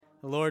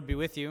The Lord be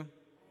with you.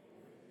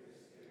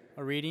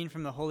 A reading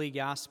from the Holy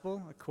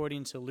Gospel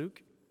according to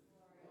Luke.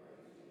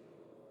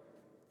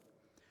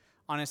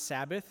 On a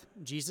Sabbath,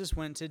 Jesus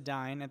went to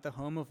dine at the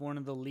home of one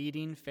of the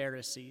leading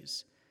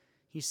Pharisees.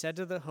 He said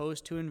to the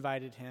host who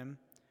invited him,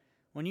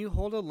 "When you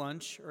hold a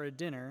lunch or a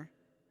dinner,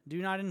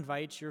 do not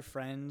invite your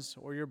friends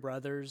or your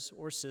brothers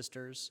or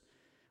sisters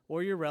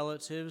or your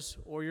relatives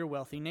or your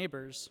wealthy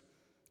neighbors,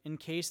 in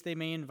case they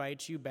may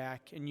invite you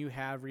back and you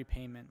have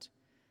repayment.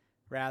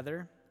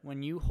 Rather,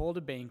 when you hold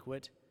a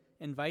banquet,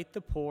 invite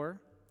the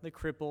poor, the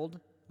crippled,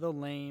 the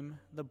lame,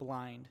 the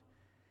blind.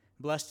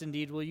 Blessed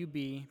indeed will you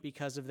be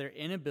because of their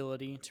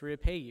inability to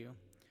repay you,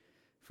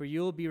 for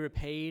you will be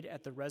repaid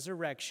at the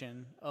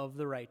resurrection of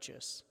the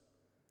righteous."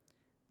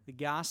 The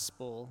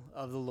Gospel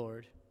of the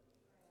Lord.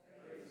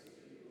 Praise to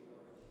you,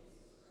 Lord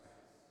Jesus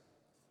Christ.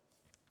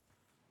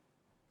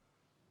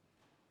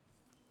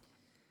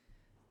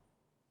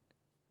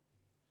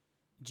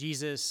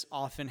 Jesus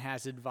often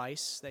has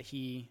advice that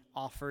he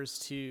offers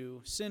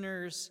to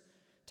sinners,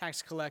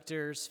 tax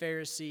collectors,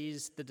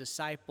 Pharisees, the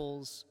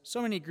disciples.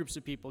 So many groups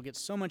of people get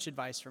so much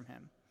advice from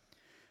him.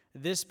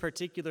 This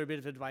particular bit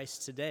of advice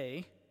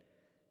today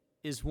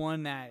is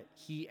one that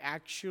he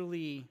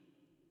actually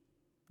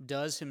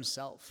does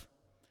himself.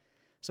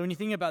 So when you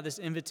think about this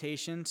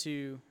invitation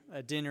to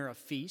a dinner, a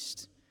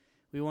feast,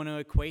 we want to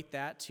equate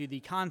that to the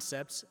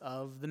concept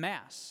of the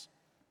Mass.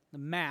 The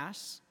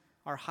Mass,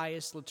 our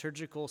highest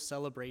liturgical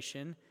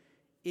celebration,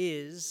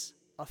 is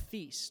a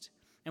feast.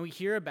 And we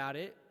hear about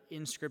it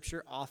in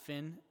Scripture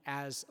often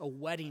as a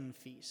wedding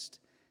feast.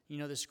 You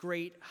know, this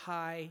great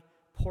high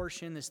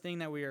portion, this thing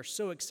that we are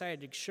so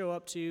excited to show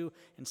up to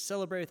and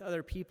celebrate with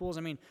other peoples.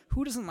 I mean,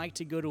 who doesn't like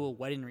to go to a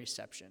wedding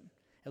reception,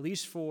 at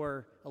least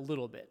for a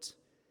little bit?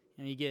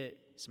 You know, you get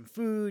some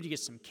food, you get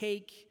some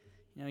cake,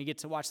 you know, you get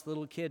to watch the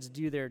little kids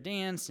do their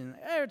dance, and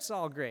it's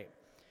all great.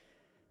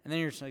 And then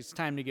it's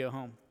time to go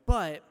home.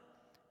 But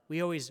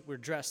we're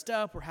dressed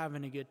up, we're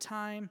having a good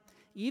time.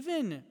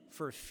 Even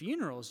for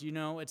funerals, you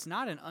know, it's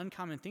not an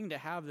uncommon thing to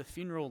have the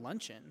funeral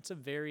luncheon. It's a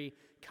very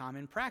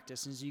common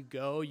practice. As you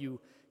go, you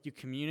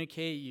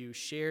communicate, you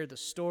share the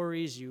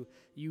stories,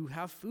 you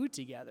have food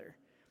together.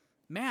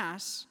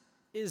 Mass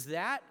is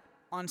that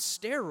on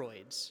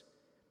steroids.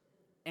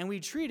 And we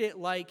treat it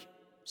like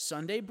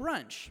Sunday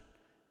brunch.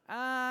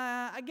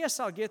 I guess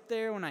I'll get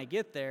there when I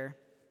get there.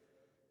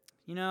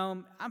 You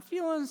know, I'm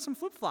feeling some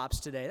flip-flops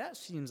today. That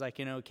seems like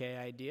an okay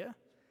idea.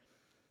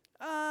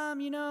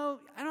 You know,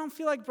 I don't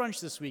feel like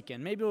brunch this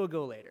weekend. Maybe we'll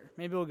go later.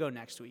 Maybe we'll go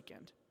next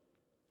weekend.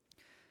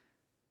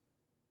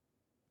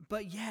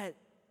 But yet,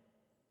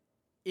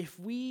 if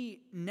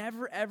we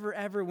never, ever,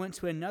 ever went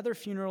to another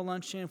funeral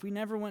luncheon, if we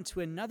never went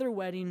to another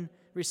wedding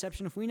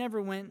reception, if we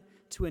never went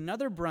to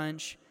another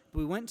brunch, but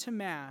we went to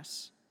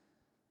Mass,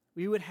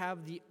 we would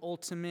have the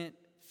ultimate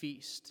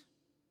feast.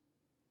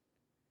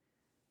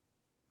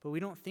 But we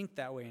don't think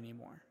that way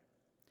anymore.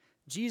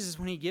 Jesus,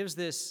 when he gives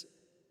this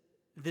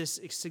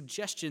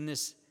suggestion,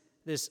 this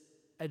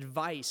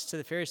advice to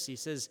the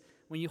Pharisees, says,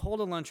 when you hold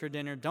a lunch or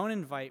dinner, don't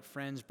invite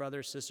friends,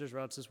 brothers, sisters,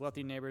 relatives,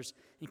 wealthy neighbors,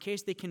 in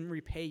case they can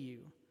repay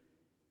you.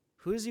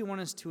 Who does he want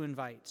us to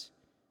invite?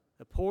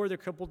 The poor, the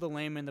crippled, the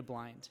lame, and the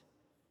blind.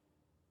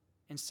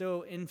 And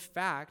so, in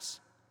fact,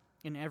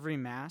 in every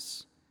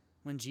Mass,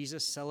 when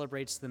Jesus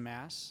celebrates the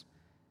Mass,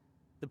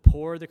 the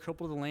poor, the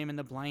crippled, the lame, and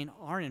the blind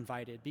are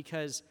invited,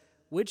 because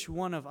which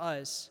one of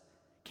us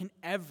can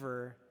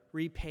ever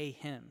repay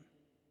him?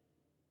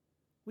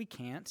 We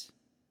can't.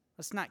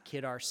 Let's not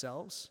kid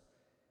ourselves.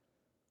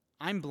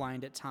 I'm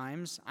blind at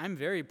times. I'm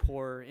very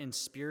poor in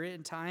spirit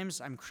at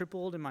times. I'm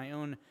crippled in my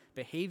own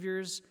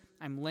behaviors.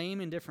 I'm lame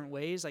in different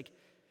ways. Like,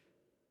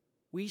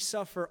 we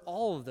suffer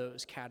all of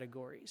those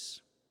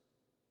categories.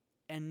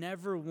 And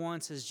never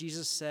once has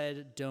Jesus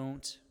said,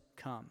 don't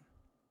come.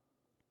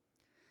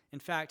 In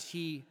fact,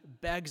 he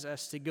begs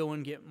us to go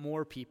and get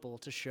more people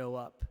to show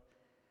up.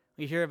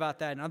 We hear about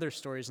that in other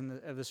stories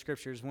of the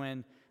Scriptures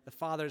when the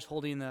father's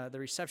holding the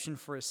reception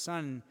for his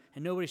son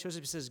and nobody shows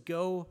up. He says,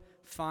 go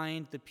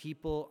find the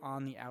people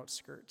on the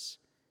outskirts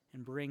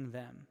and bring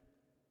them.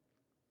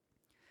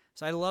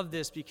 So I love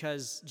this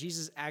because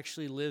Jesus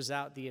actually lives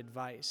out the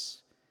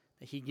advice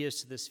that he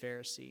gives to this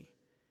Pharisee.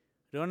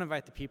 Don't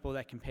invite the people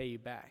that can pay you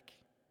back.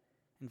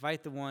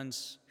 Invite the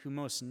ones who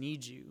most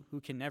need you,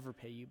 who can never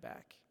pay you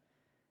back.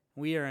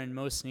 We are in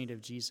most need of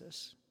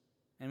Jesus,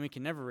 and we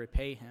can never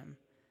repay him,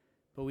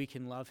 but we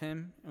can love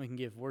him, and we can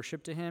give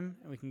worship to him,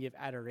 and we can give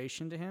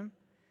adoration to him.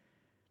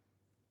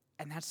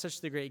 And that's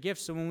such the great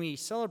gift. So when we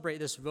celebrate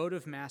this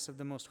votive Mass of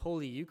the Most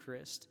Holy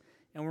Eucharist,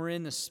 and we're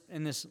in this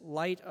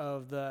light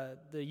of the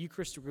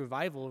Eucharistic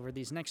revival over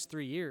these next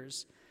 3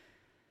 years,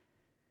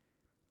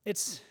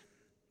 it's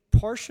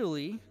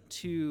partially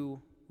to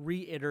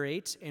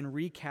reiterate and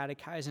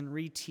recatechize and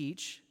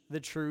reteach the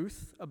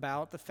truth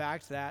about the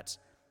fact that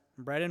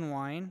bread and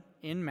wine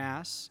in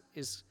Mass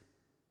is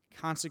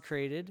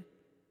consecrated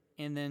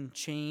and then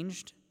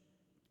changed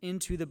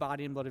into the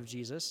body and blood of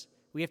Jesus.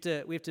 We have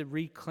to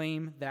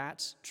reclaim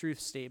that truth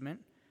statement.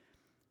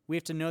 We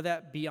have to know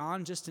that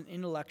beyond just an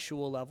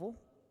intellectual level,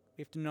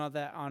 We have to know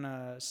that on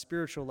a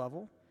spiritual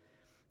level.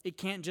 It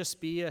can't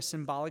just be a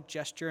symbolic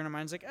gesture in our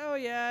minds like, oh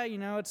yeah,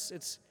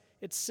 it's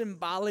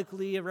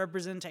symbolically a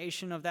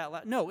representation of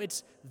that. No,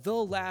 it's the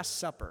Last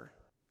Supper.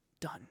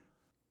 Done.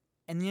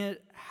 And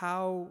yet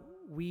how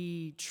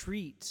we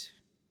treat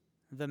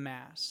the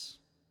Mass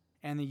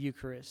and the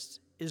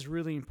Eucharist is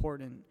really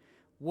important.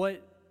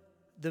 What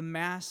the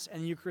Mass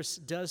and the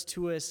Eucharist does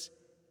to us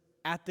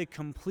at the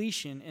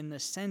completion, in the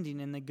sending,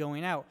 in the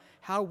going out,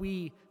 how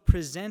we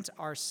present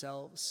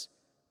ourselves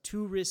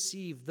to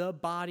receive the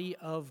body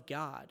of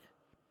God.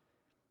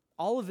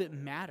 All of it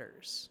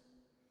matters.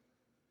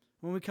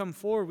 When we come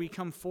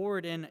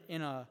forward in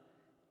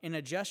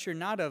a gesture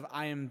not of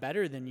I am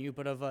better than you,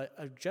 but of a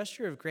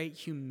gesture of great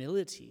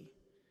humility.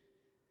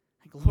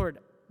 Like, Lord,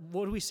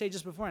 what did we say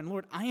just before? And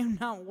Lord, I am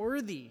not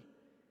worthy.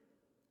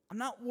 I'm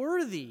not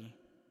worthy,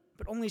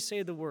 but only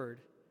say the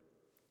word,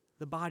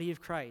 the body of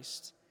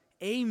Christ.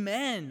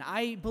 Amen.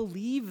 I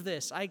believe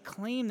this. I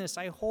claim this.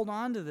 I hold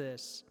on to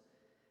this.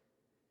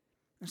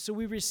 And so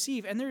we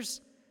receive, and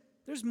there's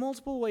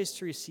multiple ways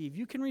to receive.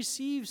 You can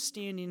receive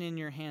standing in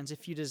your hands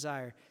if you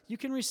desire. You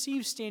can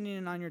receive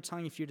standing on your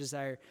tongue if you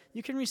desire.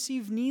 You can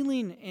receive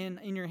kneeling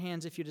in your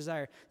hands if you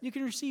desire. You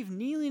can receive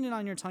kneeling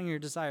on your tongue if you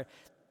desire.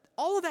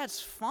 All of that's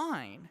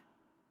fine.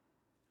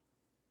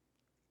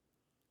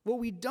 What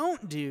we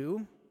don't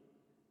do,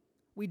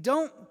 we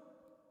don't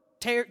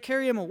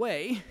carry them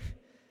away.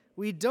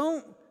 We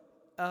don't,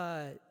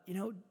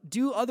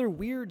 do other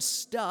weird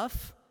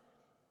stuff.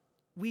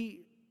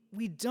 We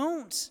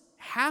don't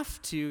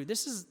have to.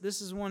 This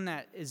is one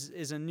that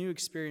is a new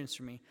experience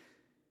for me.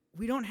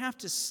 We don't have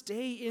to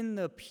stay in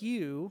the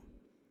pew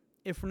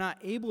if we're not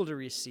able to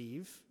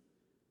receive.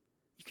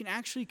 You can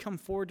actually come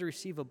forward to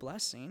receive a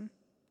blessing.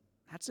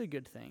 That's a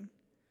good thing.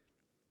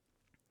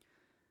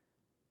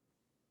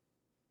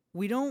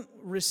 We don't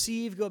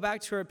receive, go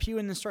back to our pew,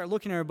 and then start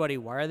looking at everybody.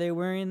 Why are they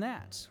wearing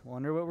that?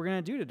 Wonder what we're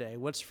going to do today.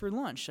 What's for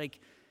lunch? Like,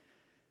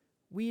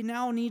 we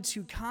now need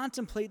to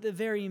contemplate the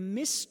very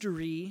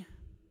mystery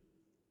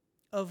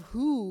of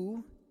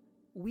who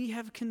we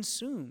have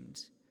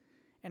consumed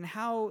and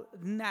how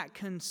in that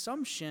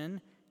consumption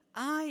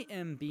I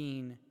am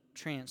being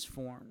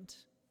transformed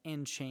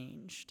and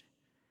changed.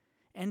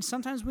 And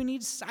sometimes we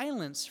need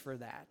silence for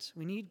that.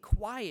 We need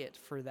quiet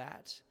for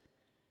that.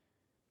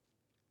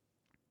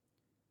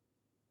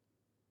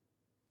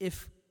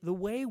 If the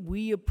way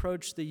we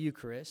approach the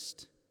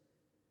Eucharist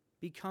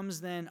becomes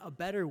then a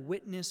better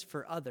witness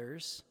for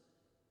others,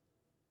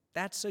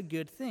 that's a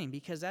good thing,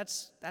 because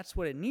that's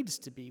what it needs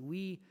to be.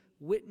 We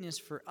witness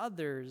for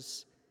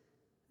others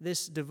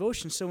this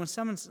devotion. So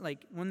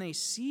when they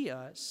see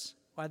us,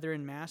 whether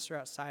in Mass or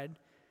outside,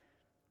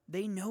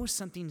 they know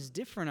something's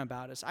different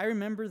about us. I don't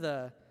remember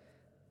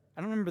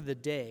the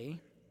day,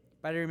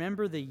 but I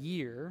remember the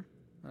year,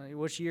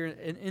 which year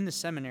in the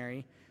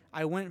seminary,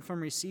 I went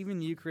from receiving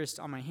the Eucharist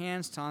on my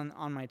hands to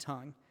on my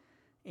tongue.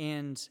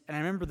 And I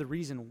remember the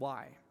reason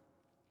why.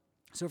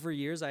 So for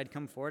years, I had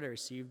come forward, I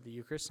received the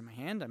Eucharist in my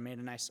hand, I made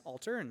a nice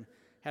altar and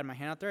had my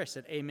hand out there. I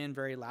said amen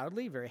very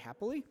loudly, very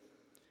happily.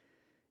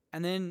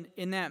 And then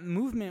in that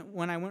movement,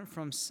 when I went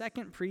from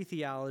second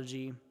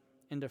pre-theology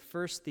into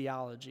first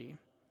theology,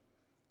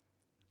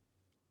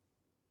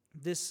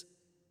 this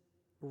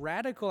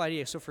radical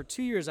idea, so for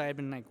 2 years I had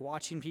been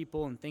watching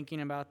people and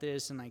thinking about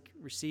this and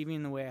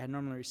receiving the way I had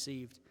normally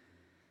received.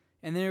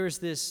 And there was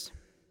this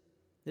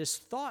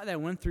thought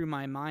that went through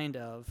my mind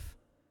of,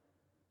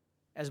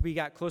 as we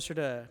got closer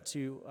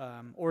to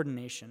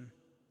ordination,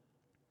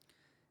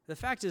 the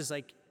fact is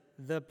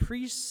the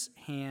priest's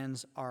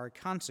hands are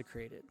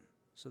consecrated.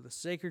 So the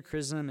sacred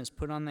chrism is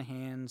put on the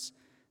hands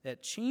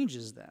that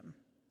changes them.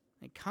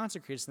 It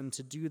consecrates them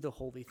to do the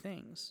holy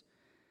things.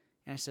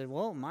 And I said,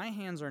 well, my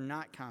hands are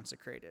not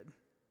consecrated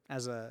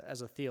as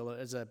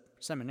a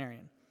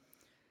seminarian.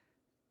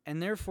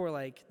 And therefore,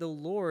 the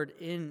Lord,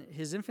 in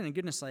his infinite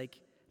goodness,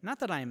 not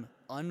that I'm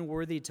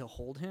unworthy to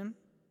hold him,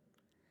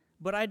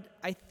 but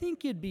I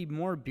think it'd be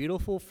more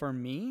beautiful for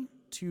me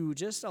to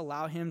just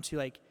allow him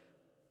to,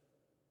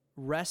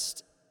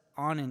 rest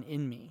on and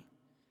in me.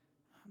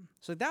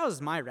 So that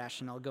was my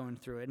rationale going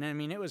through it. And I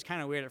mean, it was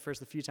kind of weird at first.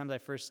 The few times I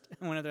first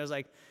went up there, I was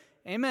like,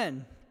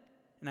 amen.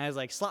 And I was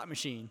like, slot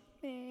machine.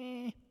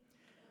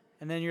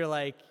 And then you're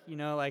the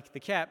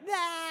cap.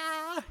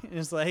 Ah! And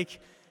it's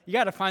you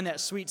got to find that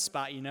sweet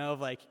spot,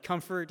 of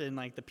comfort and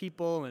the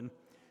people. And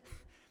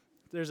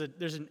there's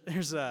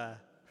a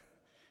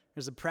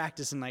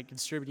practice in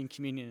distributing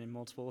communion in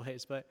multiple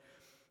ways. But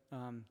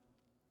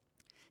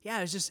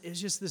it's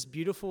just this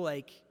beautiful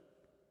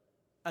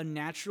a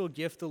natural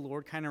gift the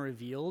Lord kind of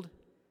revealed,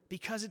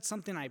 because it's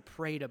something I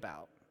prayed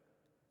about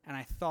and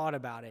I thought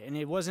about it, and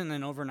it wasn't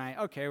an overnight.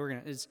 Okay,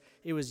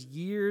 it was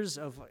years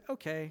of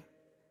okay.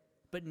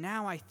 But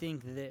now I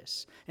think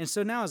this. And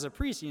so now as a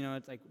priest,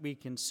 it's we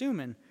consume,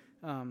 and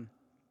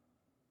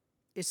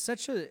it's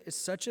such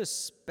a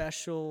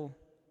special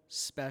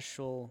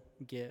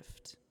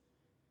gift,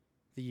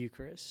 the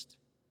Eucharist.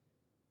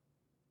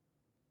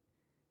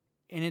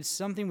 And it's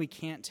something we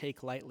can't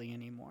take lightly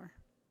anymore.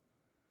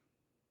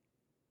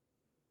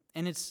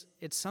 And it's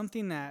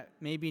something that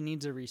maybe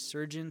needs a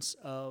resurgence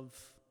of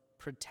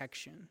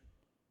protection,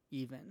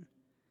 even.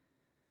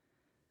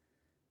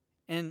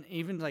 And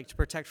even like to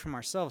protect from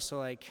ourselves. So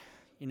like,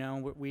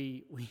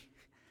 we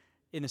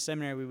in the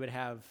seminary, we would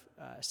have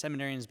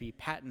seminarians be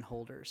patent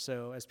holders.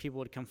 So as people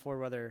would come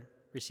forward, whether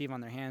receive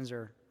on their hands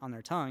or on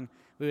their tongue,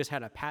 we always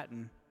had a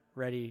patent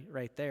ready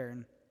right there.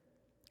 And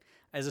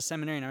as a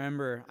seminarian, I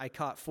remember I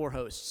caught 4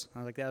 hosts. I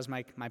was like, that was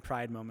my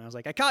pride moment. I was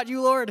like, I caught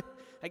you, Lord.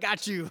 I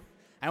got you.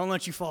 I won't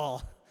let you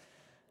fall.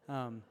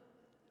 But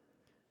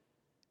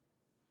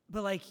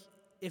like,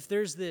 if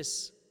there's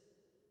this,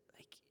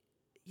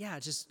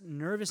 just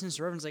nervousness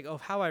or reverence, like, oh,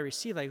 how I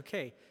receive, like,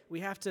 okay, we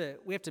have to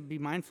be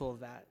mindful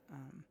of that.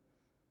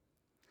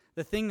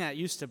 The thing that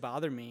used to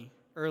bother me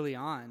early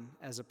on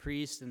as a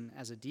priest and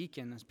as a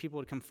deacon is people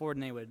would come forward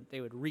and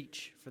they would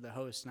reach for the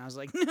host, and I was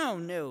like,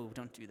 no,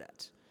 don't do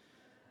that.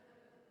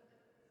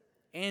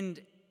 And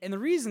the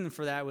reason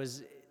for that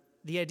was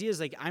the idea is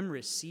like I'm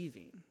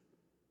receiving.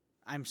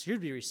 I'm should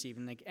be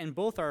receiving, like, and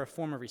both are a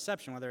form of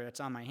reception, whether it's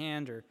on my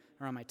hand or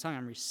on my tongue.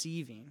 I'm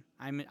receiving.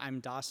 I'm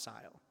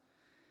docile.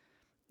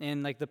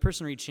 And like the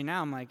person reaching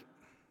out, I'm like,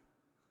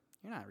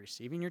 you're not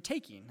receiving, you're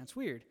taking. That's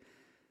weird.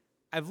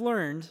 I've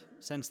learned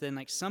since then,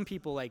 like some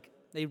people, like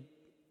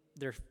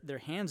their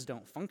hands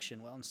don't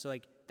function well, and so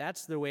like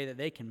that's the way that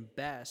they can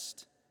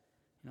best,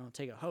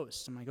 take a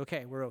host. I'm like,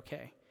 okay, we're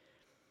okay.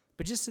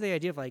 But just to the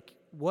idea of like,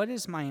 what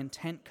is my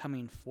intent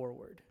coming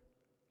forward?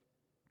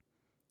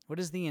 What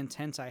is the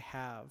intent I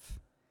have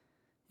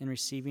in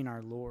receiving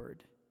our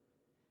Lord?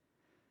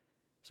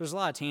 So there's a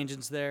lot of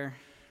tangents there.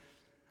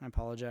 I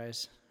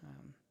apologize.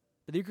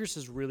 But the Eucharist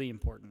is really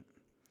important.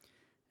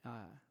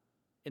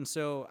 And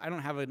so I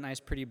don't have a nice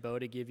pretty bow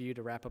to give you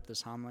to wrap up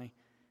this homily,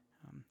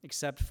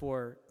 except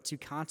for to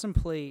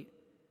contemplate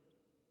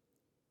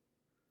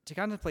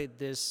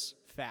this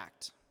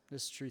fact,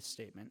 this truth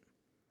statement.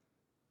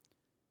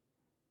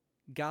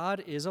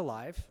 God is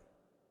alive.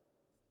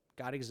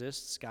 God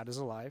exists. God is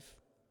alive.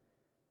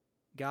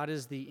 God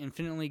is the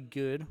infinitely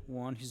good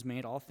one who's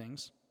made all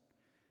things.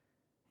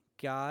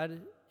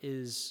 God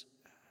is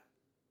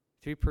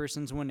 3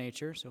 persons, one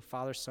nature, so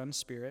Father, Son,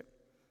 Spirit.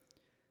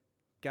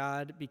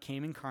 God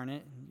became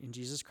incarnate in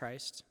Jesus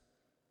Christ,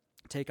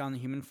 take on the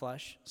human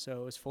flesh,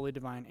 so is fully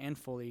divine and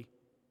fully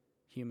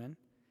human.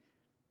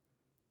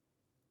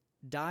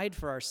 Died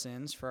for our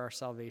sins, for our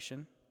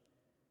salvation.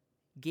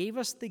 Gave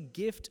us the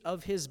gift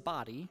of his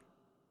body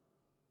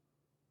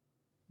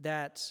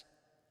that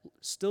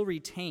still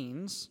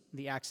retains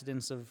the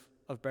accidents of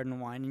bread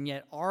and wine, and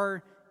yet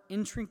are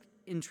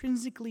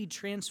intrinsically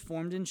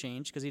transformed and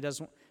changed, because he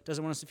doesn't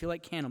want us to feel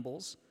like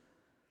cannibals.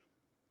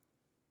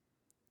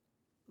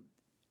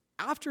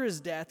 After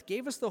his death,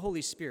 gave us the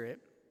Holy Spirit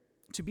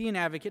to be an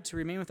advocate, to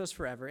remain with us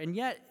forever, and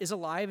yet is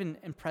alive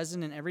and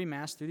present in every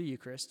Mass through the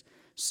Eucharist.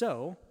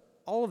 So,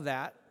 all of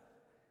that,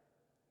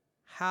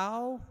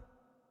 how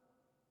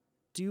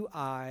do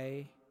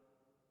I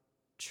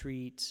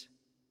treat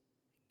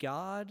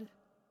God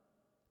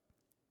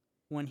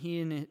when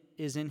he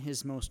is in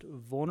his most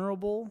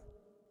vulnerable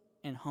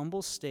and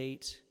humble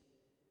state,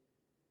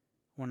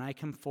 when I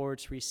come forward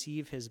to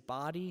receive his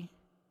body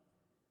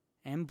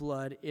and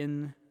blood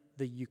in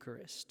the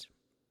Eucharist?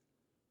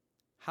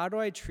 How do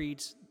I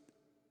treat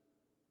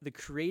the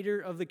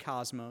creator of the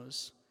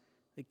cosmos,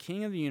 the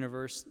king of the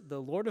universe, the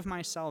Lord of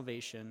my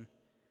salvation,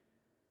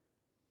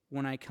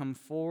 when I come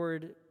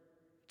forward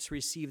to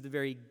receive the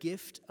very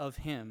gift of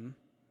him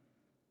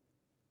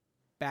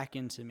back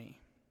into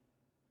me?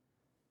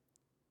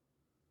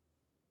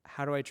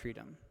 How do I treat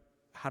him?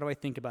 How do I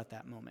think about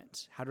that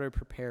moment? How do I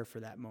prepare for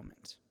that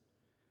moment?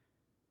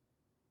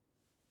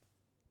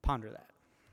 Ponder that.